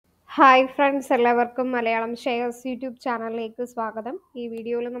Hi friends, എല്ലാവർക്കും Malayalam shares YouTube ചാനലിലേക്ക് സ്വാഗതം. ഈ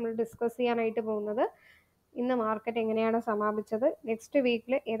വീഡിയോയിൽ നമ്മൾ ഡിസ്കസ് ചെയ്യാനായിട്ട് പോകുന്നത് ഇന്ന് മാർക്കറ്റ് എങ്ങനെയാണ് സമാപിച്ചത്, നെക്സ്റ്റ്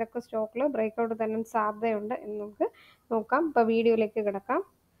വീക്കിൽ ഏതൊക്കെ സ്റ്റോക്കിൽ ബ്രേക്ക്ഔട്ട് തന്നെ സാധ്യതയുണ്ട് എന്ന് നമുക്ക് നോക്കാം. ഇപ്പോൾ വീഡിയോയിലേക്ക് കിടക്കാം.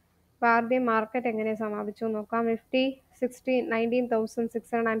 അപ്പോൾ ആദ്യം മാർക്കറ്റ് എങ്ങനെ സമാപിച്ചു നോക്കാം. നിഫ്റ്റി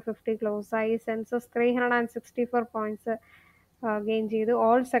 19,650 ക്ലോസ് ആയി. സെൻസസ് 364 പോയിന്റ്സ് ഗെയിൻ ചെയ്തു.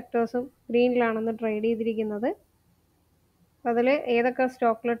 ഓൾ സെക്ടേഴ്സും ഗ്രീനിലാണെന്ന് ട്രേഡ് ചെയ്തിരിക്കുന്നത്. അതിൽ ഏതൊക്കെ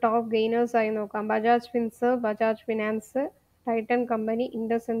സ്റ്റോക്കിൽ ടോപ്പ് ഗെയിനേഴ്സ് ആയി നോക്കാം. Bajaj Finserv, Bajaj finance, Titan company,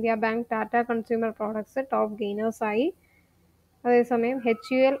 Indus India bank, Tata consumer products top gainers ആയി. അതേസമയം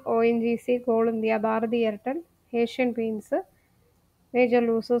HUL, ONGC, call India, Bharati Airtel, Asian paints major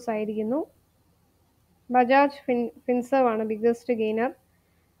losers ആയിരിക്കുന്നു. ബജാജ് ഫിൻസർവ് ആണ് ബിഗ്ഗസ്റ്റ് ഗെയിനർ.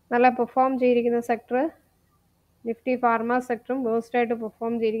 നല്ല പെർഫോം ചെയ്തിരിക്കുന്ന സെക്ടർ നിഫ്റ്റി ഫാർമ സെക്ടറും, വേഴ്സ്റ്റായിട്ട്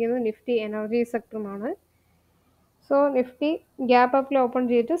പെർഫോം ചെയ്തിരിക്കുന്നത് Nifty energy സെക്ടറുമാണ്. So Nifty gap അപ്പിൽ open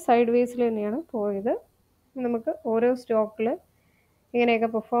ചെയ്തിട്ട് side വേസിൽ തന്നെയാണ് പോയത്. നമുക്ക് ഓരോ സ്റ്റോക്കിൽ ഇങ്ങനെയൊക്കെ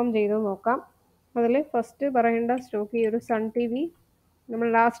പെർഫോം ചെയ്തു നോക്കാം. അതിൽ ഫസ്റ്റ് പറയേണ്ട സ്റ്റോക്ക് ഈ ഒരു സൺ ടി വി, നമ്മൾ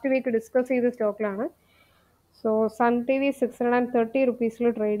ലാസ്റ്റ് വീക്ക് ഡിസ്കസ് ചെയ്ത സ്റ്റോക്കിലാണ്. So sun T V 630 റുപ്പീസിൽ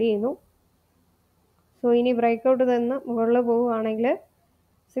trade ചെയ്യുന്നു. സോ ഇനി ബ്രേക്ക്ഔട്ട് തന്നെ മുകളിൽ പോവുകയാണെങ്കിൽ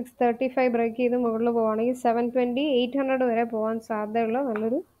 635 ബ്രേക്ക് ചെയ്ത് മുകളിൽ പോവുകയാണെങ്കിൽ 720, 800 വരെ പോകാൻ സാധ്യതയുള്ള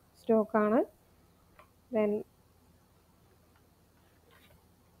നല്ലൊരു സ്റ്റോക്കാണ്. ദെൻ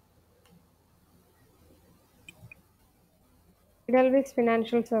ഇഡൽവിസ്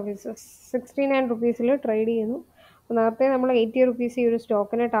ഫിനാൻഷ്യൽ സർവീസസ് 69 റുപ്പീസിൽ ട്രേഡ് ചെയ്യുന്നു. നേരത്തെ നമ്മൾ 80 റുപ്പീസ് ഈ ഒരു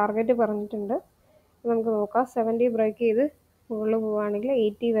സ്റ്റോക്കിന് ടാർഗറ്റ് പറഞ്ഞിട്ടുണ്ട്. നമുക്ക് നോക്കാം. 70 ബ്രേക്ക് ചെയ്ത് മുകളിൽ പോവുകയാണെങ്കിൽ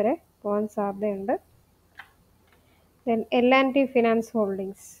 80 വരെ പോകാൻ സാധ്യതയുണ്ട്. Then L&T finance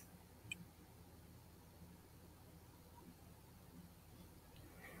holdings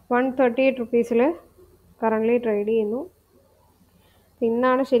 138 റുപ്പീസിൽ currently trade ചെയ്യുന്നു.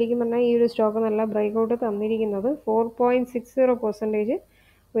 ഇന്നാണ് ശരിക്കും പറഞ്ഞാൽ ഈ ഒരു സ്റ്റോക്ക് നല്ല ബ്രേക്ക്ഔട്ട് തന്നിരിക്കുന്നത്. 4.60%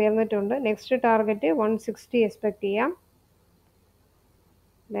 ഉയർന്നിട്ടുണ്ട്. നെക്സ്റ്റ് ടാർഗറ്റ് 160 എക്സ്പെക്ട് ചെയ്യാം.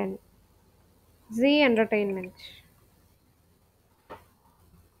 Then C entertainment.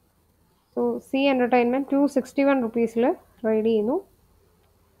 So C entertainment 261 റുപ്പീസിൽ trade ചെയ്യുന്നു.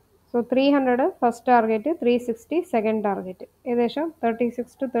 So 300 first target, 360 second target. ഏകദേശം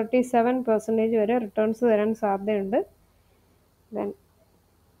 36 to 37% വരെ റിട്ടേൺസ് തരാൻ സാധ്യതയുണ്ട്. ദെൻ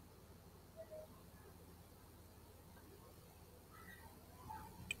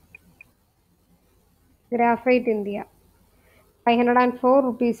ഗ്രാഫൈറ്റ് ഇന്ത്യ 504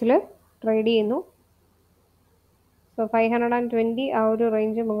 റുപ്പീസിൽ ട്രേഡ് ചെയ്യുന്നു. സോ 520 ആ ഒരു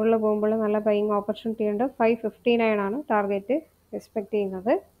റേഞ്ച് മുകളിൽ പോകുമ്പോൾ നല്ല ബൈയിങ് ഓപ്പർച്യൂണിറ്റി ഉണ്ട്. 559 ആണ് ടാർഗറ്റ് എക്സ്പെക്ട്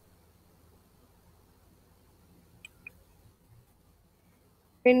ചെയ്യുന്നത്.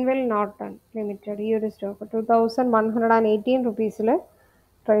 പിൻവെൽ നോർട്ടൺ ലിമിറ്റഡ് ഈ ഒരു സ്റ്റോക്ക് 2118 റുപ്പീസിൽ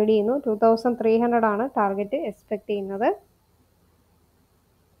ട്രേഡ് ചെയ്യുന്നു. 2300 ആണ് ടാർഗറ്റ് എക്സ്പെക്ട് ചെയ്യുന്നത്.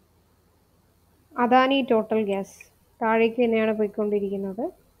 അദാനി ടോട്ടൽ ഗ്യാസ് താഴേക്ക് തന്നെയാണ് പോയിക്കൊണ്ടിരിക്കുന്നത്.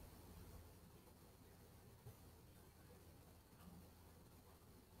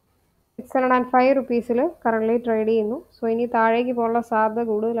 $605 റുപ്പീസിൽ കറൻ്റ്ലി ട്രേഡ് ചെയ്യുന്നു. സോ ഇനി താഴേക്ക് പോകാനുള്ള സാധ്യത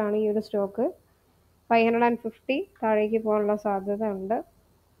കൂടുതലാണ് ഈ ഒരു സ്റ്റോക്ക്. 550 താഴേക്ക് പോകാനുള്ള സാധ്യത ഉണ്ട്.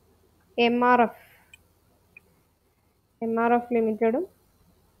 MRF ലിമിറ്റഡും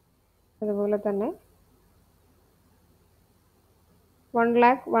അതുപോലെ തന്നെ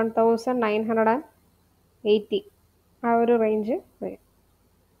 1,01,980 ആ ഒരു റേഞ്ച് വരും.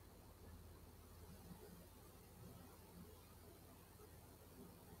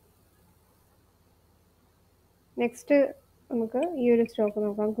 നെക്സ്റ്റ് നമുക്ക് ഈ ഒരു സ്റ്റോക്ക്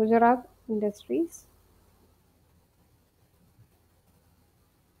നോക്കാം. ഗുജറാത്ത് ഇൻഡസ്ട്രീസ്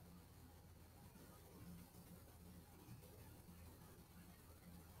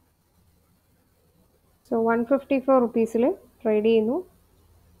സോ 154 റുപ്പീസിൽ ട്രേഡ് ചെയ്യുന്നു.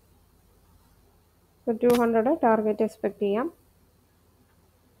 സോ 200 ടാർഗറ്റ് എക്സ്പെക്ട് ചെയ്യാം.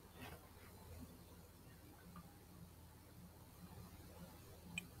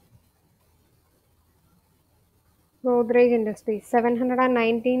 ഗോദ്രേജ് ഇൻഡസ്ട്രീസ്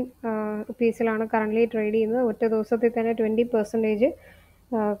 719 റുപ്പീസിലാണ് കറൻ്റ്ലി ട്രേഡ് ചെയ്യുന്നത്. ഒറ്റ ദിവസത്തിൽ തന്നെ 20%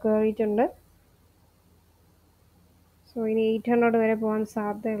 കയറിയിട്ടുണ്ട്. സോ ഇനി 800 വരെ പോകാൻ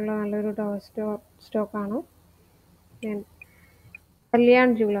സാധ്യതയുള്ള നല്ലൊരു സ്റ്റോക്കാണ്. കല്യാൺ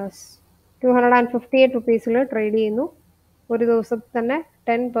ജുവലേഴ്സ് 258 റുപ്പീസിൽ ട്രേഡ് ചെയ്യുന്നു. ഒരു ദിവസത്തിൽ തന്നെ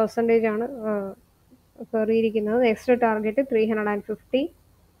 10% ആണ് കയറിയിരിക്കുന്നത്. Next target 350.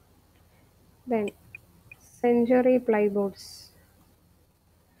 Then century plyboards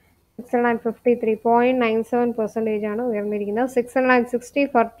 653 0.97% ആണ് ഉയർന്നിരിക്കുന്നത്. 660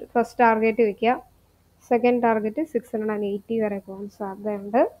 ഫസ്റ്റ് ടാർഗറ്റ് വയ്ക്കുക. സെക്കൻഡ് ടാർഗറ്റ് 680 വരെ പോകാൻ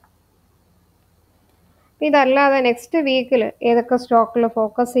സാധ്യതയുണ്ട്. ഇതല്ലാതെ നെക്സ്റ്റ് വീക്കിൽ ഏതൊക്കെ സ്റ്റോക്കിൽ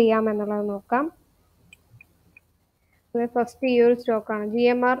ഫോക്കസ് ചെയ്യാമെന്നുള്ളത് നോക്കാം. ഫസ്റ്റ് ഈ ഒരു സ്റ്റോക്കാണ്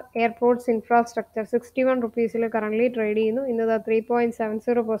GMR airports infrastructure 61 റുപ്പീസിൽ currently trade ചെയ്യുന്നു. ഇന്നത്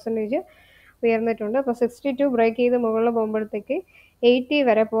 3.70% ഉയർന്നിട്ടുണ്ട്. അപ്പോൾ 62 ബ്രേക്ക് ചെയ്ത് മുകളിൽ പോകുമ്പോഴത്തേക്ക് 80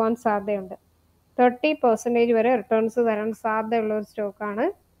 വരെ പോകാൻ സാധ്യതയുണ്ട്. 30% വരെ റിട്ടേൺസ് തരാൻ സാധ്യതയുള്ള ഒരു സ്റ്റോക്കാണ്.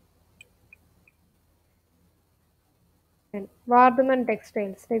 വാർഡ്മൻ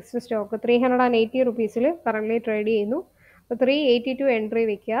textiles next stock 380 റുപ്പീസിൽ currently trade ചെയ്യുന്നു. അപ്പോൾ 382 എൻട്രി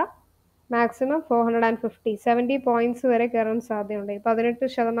വയ്ക്കുക. മാക്സിമം 450 70 പോയിന്റ്സ് വരെ കയറാൻ സാധ്യതയുണ്ട്.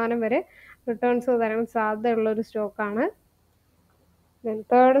 18% വരെ റിട്ടേൺസ് തരാൻ സാധ്യതയുള്ള ഒരു സ്റ്റോക്കാണ്.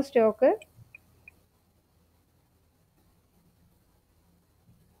 Third stock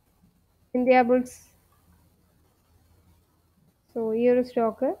India Bulls. So ഈ ഒരു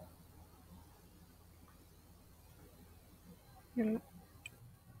stock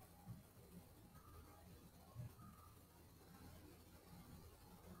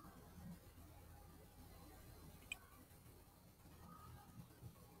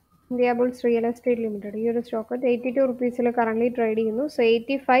India Bulls real estate limited ഈ ഒരു സ്റ്റോക്ക് 82 റുപ്പീസിൽ കറൻ്റ്ലി ട്രേഡ് ചെയ്യുന്നു. സോ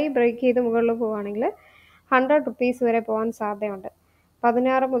 85 ബ്രേക്ക് ചെയ്ത് മുകളിൽ പോവുകയാണെങ്കിൽ 100 റുപ്പീസ് വരെ പോകാൻ സാധ്യതയുണ്ട്.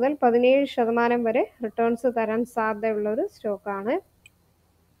 16 മുതൽ 17% വരെ റിട്ടേൺസ് തരാൻ സാധ്യതയുള്ള ഒരു സ്റ്റോക്കാണ്.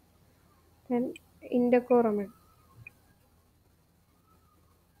 ഇൻഡക്കോ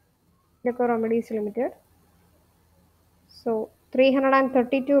റെമഡീസ് ലിമിറ്റഡ്. സോ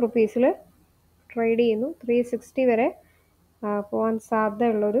 332 റുപ്പീസിൽ ട്രേഡ് ചെയ്യുന്നു. 360 വരെ പോകാൻ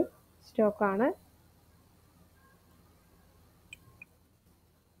സാധ്യതയുള്ളൊരു സ്റ്റോക്കാണ്.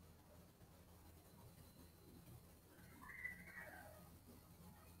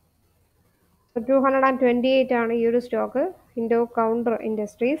 So 228 ആണ് ഈ ഒരു stock. Indo counter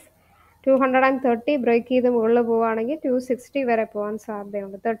industries 230 break ചെയ്ത് മുകളിൽ പോവുകയാണെങ്കിൽ 260 വരെ പോകാൻ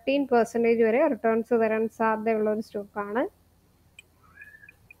സാധ്യതയുണ്ട്. 13% വരെ റിട്ടേൺസ് തരാൻ സാധ്യതയുള്ള ഒരു സ്റ്റോക്കാണ്.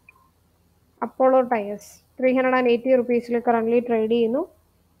 അപ്പോളോ ടയേഴ്സ് 380 റുപ്പീസിൽ കറൻ്റ്ലി ട്രേഡ് ചെയ്യുന്നു.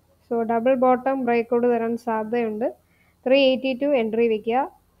 സോ ഡബിൾ ബോട്ടം ബ്രേക്കൗട്ട് തരാൻ സാധ്യതയുണ്ട്. 382 എൻട്രി വയ്ക്കുക.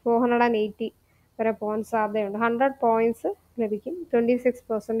 480 വരെ പോകാൻ സാധ്യതയുണ്ട്. 100 പോയിന്റ്സ് ലഭിക്കും.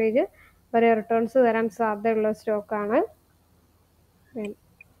 26% വരെ റിട്ടേൺസ് തരാൻ സാധ്യതയുള്ള സ്റ്റോക്കാണ്.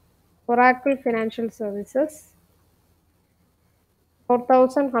 Oracle financial services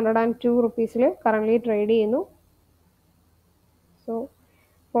 4102 റുപ്പീസിൽ currently trade ചെയ്യുന്നു. സോ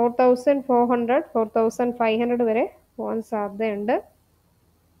 4400 4500 വരെ പോകാൻ സാധ്യതയുണ്ട്.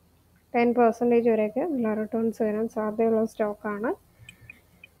 10% വരെയൊക്കെ നല്ല റിട്ടേൺസ് വരാൻ സാധ്യതയുള്ള സ്റ്റോക്കാണ്.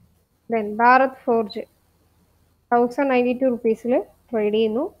 ദെൻ ഭാരത് ഫോർജ് 1092 റുപ്പീസിൽ ട്രേഡ്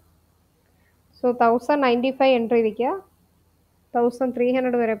ചെയ്യുന്നു. സോ 1095 എൻട്രി വയ്ക്കുക.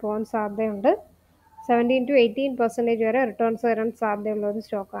 1300 വരെ പോകാൻ സാധ്യതയുണ്ട്. 17 to 18% വരെ റിട്ടേൺസ് വരാൻ സാധ്യതയുള്ള ഒരു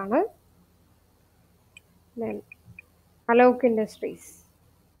സ്റ്റോക്കാണ്. ദെൻ അലോക് ഇൻഡസ്ട്രീസ്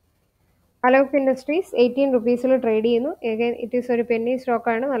 18 റുപ്പീസിൽ ട്രേഡ് ചെയ്യുന്നു. എഗൈൻ ഇറ്റ് ഈസ് ഒരു പെന്നി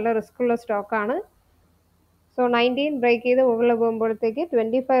സ്റ്റോക്കാണ്. നല്ല റിസ്ക് ഉള്ള സ്റ്റോക്കാണ്. സോ 19 ബ്രേക്ക് ചെയ്ത് മുകളിൽ പോകുമ്പോഴത്തേക്ക്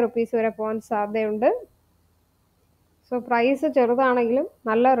 25 റുപ്പീസ് വരെ പോകാൻ സാധ്യതയുണ്ട്. സോ പ്രൈസ് ചെറുതാണെങ്കിലും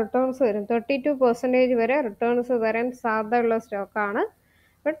നല്ല റിട്ടേൺസ് വരും. 32% വരെ റിട്ടേൺസ് തരാൻ സാധ്യതയുള്ള സ്റ്റോക്കാണ്.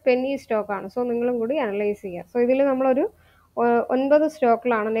 ബട്ട് പെന്നി സ്റ്റോക്കാണ്. സോ നിങ്ങളും കൂടി അനലൈസ് ചെയ്യുക. സോ ഇതിൽ നമ്മളൊരു 9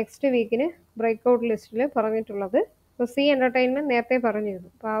 സ്റ്റോക്കിലാണ് നെക്സ്റ്റ് വീക്കിന് ബ്രേക്ക്ഔട്ട് ലിസ്റ്റിൽ പറഞ്ഞിട്ടുള്ളത്. സോ സി എൻ്റർടൈൻമെൻറ്റ് നേരത്തെ പറഞ്ഞിരുന്നു.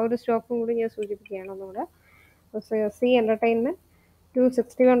 അപ്പോൾ ആ ഒരു സ്റ്റോക്കും കൂടി ഞാൻ സൂചിപ്പിക്കുകയാണ് ഒന്നുകൂടെ. സി എൻ്റർടൈൻമെൻറ്റ്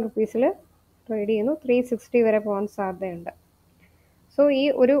 261 റുപ്പീസിൽ ട്രേഡ് ചെയ്യുന്നു. 360 വരെ പോകാൻ സാധ്യതയുണ്ട്. സോ ഈ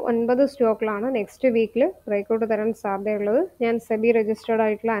ഒരു 9 സ്റ്റോക്കിലാണ് നെക്സ്റ്റ് വീക്കിൽ ബ്രേക്ക്ഔട്ട് തരാൻ സാധ്യതയുള്ളത്. ഞാൻ സെബി രജിസ്റ്റേർഡ്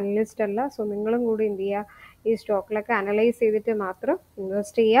ആയിട്ടുള്ള അനലിസ്റ്റ് അല്ല. സോ നിങ്ങളും കൂടി എന്ത് ചെയ്യുക, ഈ സ്റ്റോക്കിലൊക്കെ അനലൈസ് ചെയ്തിട്ട് മാത്രം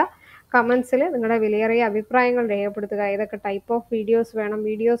ഇൻവെസ്റ്റ് ചെയ്യുക. കമൻസിൽ നിങ്ങളുടെ വിലയേറിയ അഭിപ്രായങ്ങൾ രേഖപ്പെടുത്തുക. ഏതൊക്കെ ടൈപ്പ് ഓഫ് വീഡിയോസ് വേണം,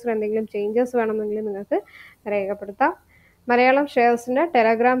 വീഡിയോസിൽ എന്തെങ്കിലും ചേഞ്ചസ് വേണമെങ്കിൽ നിങ്ങൾക്ക് രേഖപ്പെടുത്താം. മലയാളം ഷെയർസിൻ്റെ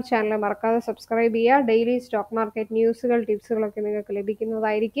ടെലഗ്രാം ചാനൽ മറക്കാതെ സബ്സ്ക്രൈബ് ചെയ്യുക. ഡെയിലി സ്റ്റോക്ക് മാർക്കറ്റ് ന്യൂസുകൾ, ടിപ്സുകളൊക്കെ നിങ്ങൾക്ക്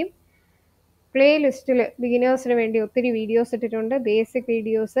ലഭിക്കുന്നതായിരിക്കും. പ്ലേ ലിസ്റ്റിൽ ബിഗിനേഴ്സിന് വേണ്ടി ഒത്തിരി വീഡിയോസ് ഇട്ടിട്ടുണ്ട്. Basic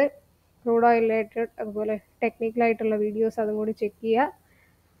videos, crude oil related, അതുപോലെ ടെക്നിക്കലായിട്ടുള്ള വീഡിയോസ്, അതും കൂടി ചെക്ക് ചെയ്യുക.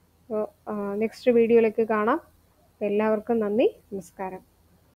 അപ്പോൾ നെക്സ്റ്റ് വീഡിയോയിലേക്ക് കാണാം. എല്ലാവർക്കും നന്ദി, നമസ്കാരം.